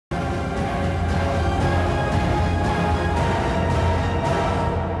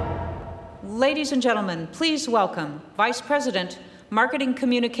Ladies and gentlemen, please welcome Vice President, Marketing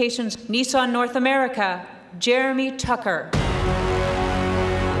Communications, Nissan North America, Jeremy Tucker.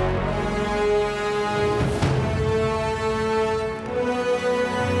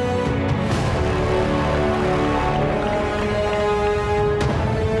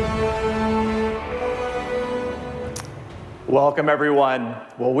 Welcome, everyone.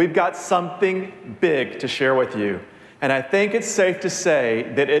 Well, we've got something big to share with you. And I think it's safe to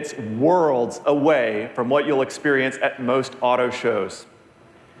say that it's worlds away from what you'll experience at most auto shows.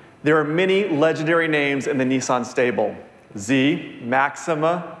 There are many legendary names in the Nissan stable: Z,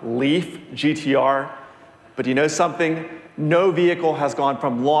 Maxima, Leaf, GTR. But you know something? No vehicle has gone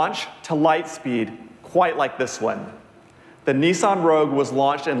from launch to light speed quite like this one. The Nissan Rogue was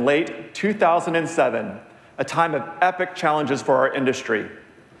launched in late 2007, a time of epic challenges for our industry.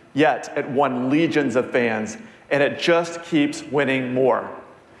 Yet, it won legions of fans, and it just keeps winning more.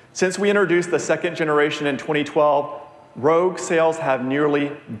 Since we introduced the second generation in 2012, Rogue sales have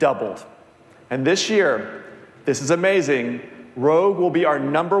nearly doubled. And this year, this is amazing, Rogue will be our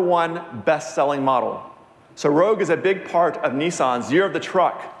 #1 best-selling model. So Rogue is a big part of Nissan's Year of the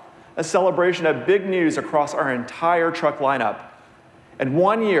Truck, a celebration of big news across our entire truck lineup. In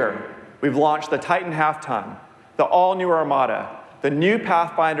 1 year, we've launched the Titan Half-Ton, the all-new Armada, the new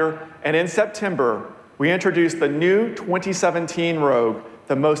Pathfinder, and in September, we introduced the new 2017 Rogue,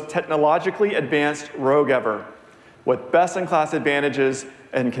 the most technologically advanced Rogue ever, with best-in-class advantages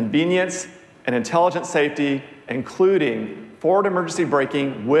in convenience and intelligent safety, including forward emergency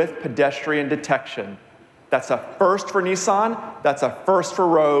braking with pedestrian detection. That's a first for Nissan, that's a first for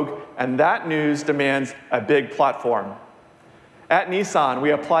Rogue, and that news demands a big platform. At Nissan, we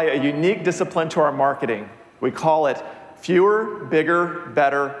apply a unique discipline to our marketing. We call it fewer, bigger,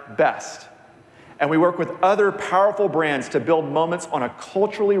 better, best. And we work with other powerful brands to build moments on a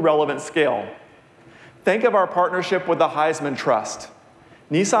culturally relevant scale. Think of our partnership with the Heisman Trust.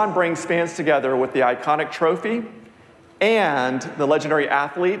 Nissan brings fans together with the iconic trophy and the legendary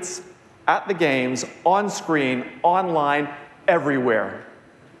athletes at the games, on screen, online, everywhere.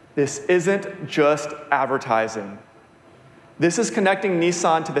 This isn't just advertising. This is connecting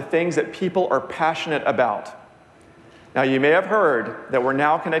Nissan to the things that people are passionate about. Now, you may have heard that we're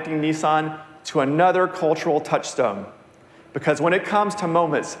now connecting Nissan to another cultural touchstone, because when it comes to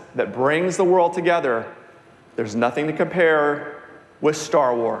moments that brings the world together, there's nothing to compare with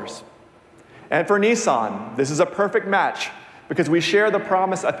Star Wars. And for Nissan, this is a perfect match because we share the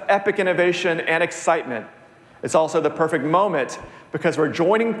promise of epic innovation and excitement. It's also the perfect moment because we're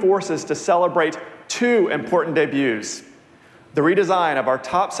joining forces to celebrate two important debuts: the redesign of our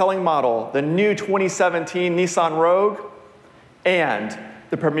top-selling model, the new 2017 Nissan Rogue, and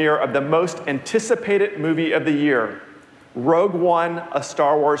the premiere of the most anticipated movie of the year, Rogue One: A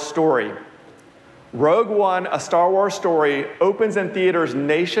Star Wars Story. Rogue One: A Star Wars Story opens in theaters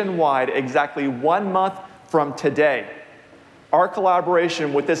nationwide exactly 1 month from today. Our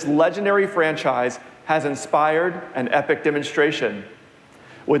collaboration with this legendary franchise has inspired an epic demonstration.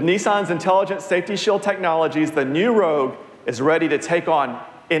 With Nissan's intelligent safety shield technologies, the new Rogue is ready to take on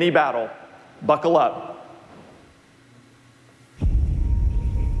any battle. Buckle up.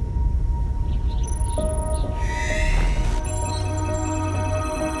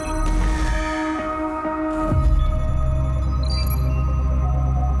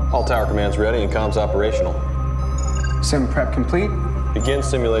 All tower commands ready and comms operational. Sim prep complete. Begin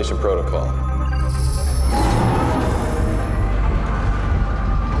simulation protocol.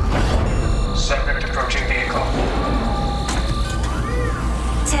 Subject approaching vehicle.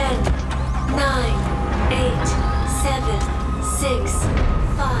 10, 9, 8, 7, 6,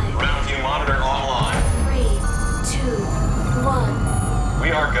 5. Ground view monitor online. 3, 2, 1.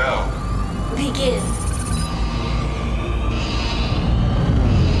 We are go. Begin.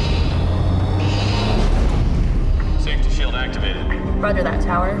 Safety shield activated. Roger that,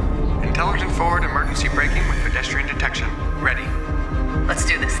 tower. Intelligent forward emergency braking with pedestrian detection. Ready. Let's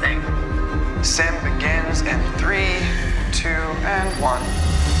do this thing. Sim begins in 3, 2, and 1.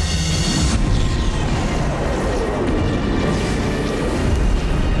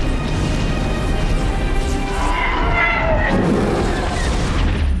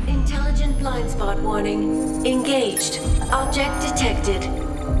 Intelligent blind spot warning. Engaged. Object detected.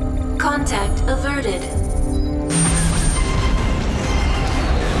 Contact averted.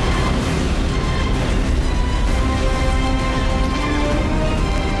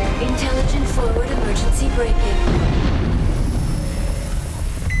 Intelligent forward emergency braking.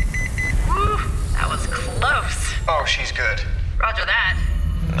 Woo, that was close. Oh, she's good. Roger that.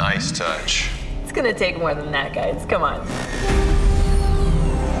 Nice touch. It's gonna take more than that, guys. Come on.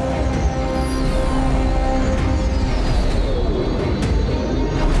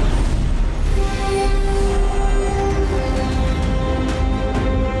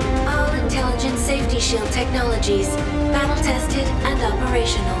 shield technologies, battle-tested and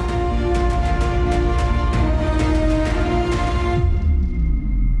operational.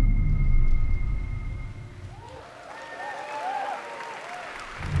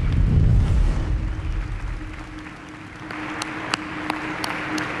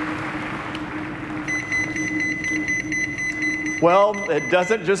 Well, it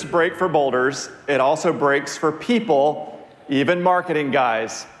doesn't just break for boulders, it also breaks for people, even marketing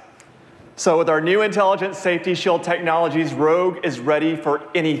guys. So with our new Intelligent Safety Shield technologies, Rogue is ready for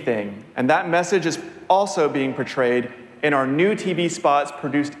anything. And that message is also being portrayed in our new TV spots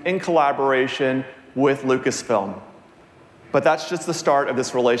produced in collaboration with Lucasfilm. But that's just the start of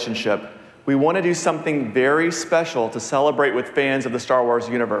this relationship. We want to do something very special to celebrate with fans of the Star Wars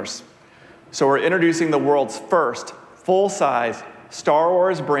universe. So we're introducing the world's first full-size Star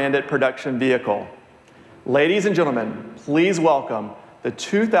Wars branded production vehicle. Ladies and gentlemen, please welcome the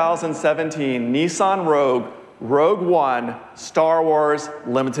 2017 Nissan Rogue One Star Wars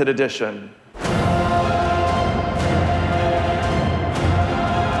Limited Edition.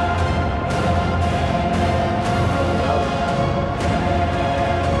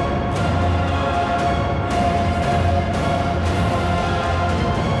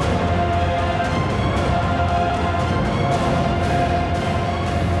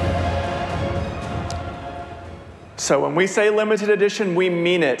 So when we say limited edition, we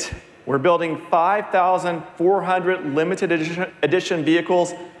mean it. We're building 5,400 limited edition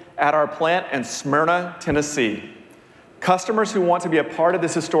vehicles at our plant in Smyrna, Tennessee. Customers who want to be a part of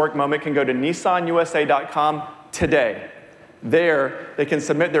this historic moment can go to nissanusa.com today. There, they can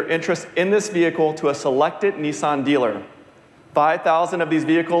submit their interest in this vehicle to a selected Nissan dealer. 5,000 of these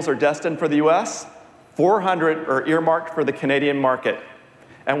vehicles are destined for the US, 400 are earmarked for the Canadian market.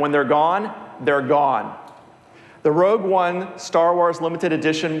 And when they're gone, they're gone. The Rogue One Star Wars Limited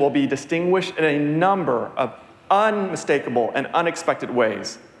Edition will be distinguished in a number of unmistakable and unexpected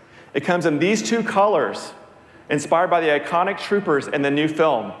ways. It comes in these two colors, inspired by the iconic troopers in the new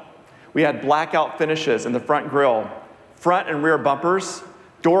film. We had blackout finishes in the front grille, front and rear bumpers,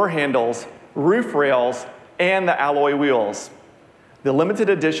 door handles, roof rails, and the alloy wheels. The limited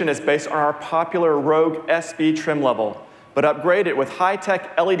edition is based on our popular Rogue SV trim level, but upgraded with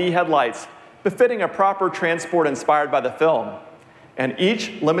high-tech LED headlights befitting a proper transport inspired by the film. And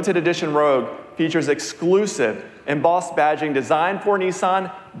each limited edition Rogue features exclusive embossed badging designed for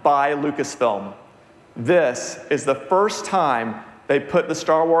Nissan by Lucasfilm. This is the first time they put the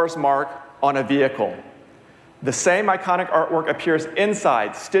Star Wars mark on a vehicle. The same iconic artwork appears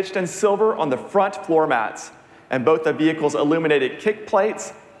inside, stitched in silver on the front floor mats, and both the vehicle's illuminated kick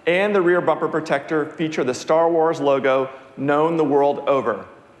plates and the rear bumper protector feature the Star Wars logo known the world over.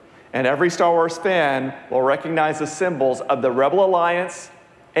 And every Star Wars fan will recognize the symbols of the Rebel Alliance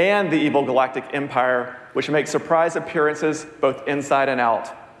and the evil Galactic Empire, which make surprise appearances both inside and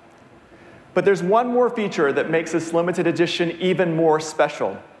out. But there's one more feature that makes this limited edition even more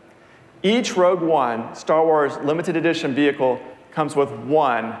special. Each Rogue One Star Wars limited edition vehicle comes with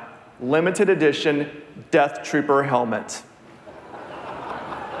one limited edition Death Trooper helmet.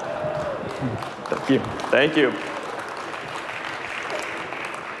 Thank you. Thank you.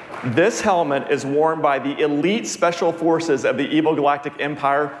 This helmet is worn by the elite special forces of the evil Galactic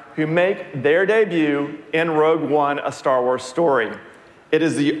Empire who make their debut in Rogue One, A Star Wars Story. It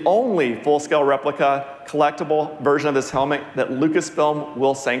is the only full-scale replica collectible version of this helmet that Lucasfilm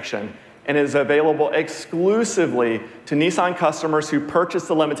will sanction and is available exclusively to Nissan customers who purchase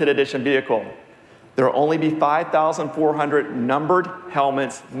the limited edition vehicle. There will only be 5,400 numbered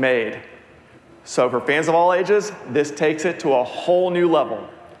helmets made. So for fans of all ages, this takes it to a whole new level.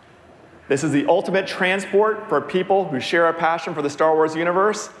 This is the ultimate transport for people who share a passion for the Star Wars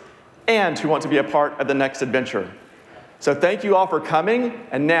universe and who want to be a part of the next adventure. So thank you all for coming,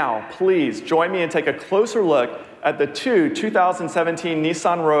 and now please join me and take a closer look at the two 2017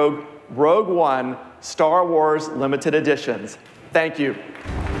 Nissan Rogue One Star Wars Limited Editions. Thank you.